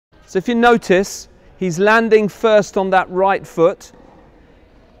So if you notice, he's landing first on that right foot,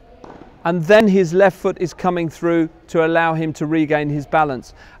 and then his left foot is coming through to allow him to regain his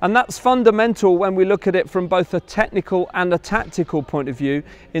balance. And that's fundamental when we look at it from both a technical and a tactical point of view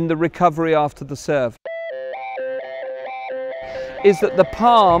in the recovery after the serve. Is that the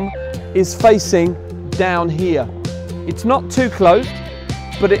palm is facing down here. It's not too closed,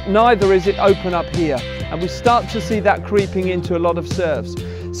 but neither is it open up here. And we start to see that creeping into a lot of serves.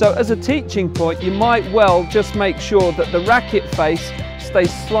 So as a teaching point, you might well just make sure that the racket face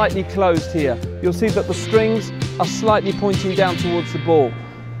stays slightly closed here. You'll see that the strings are slightly pointing down towards the ball.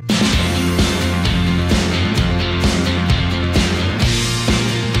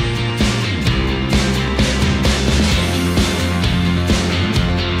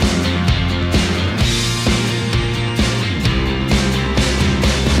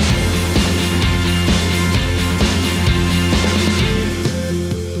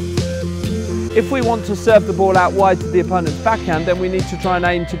 If we want to serve the ball out wide to the opponent's backhand, then we need to try and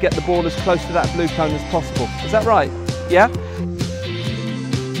aim to get the ball as close to that blue cone as possible. Is that right? Yeah?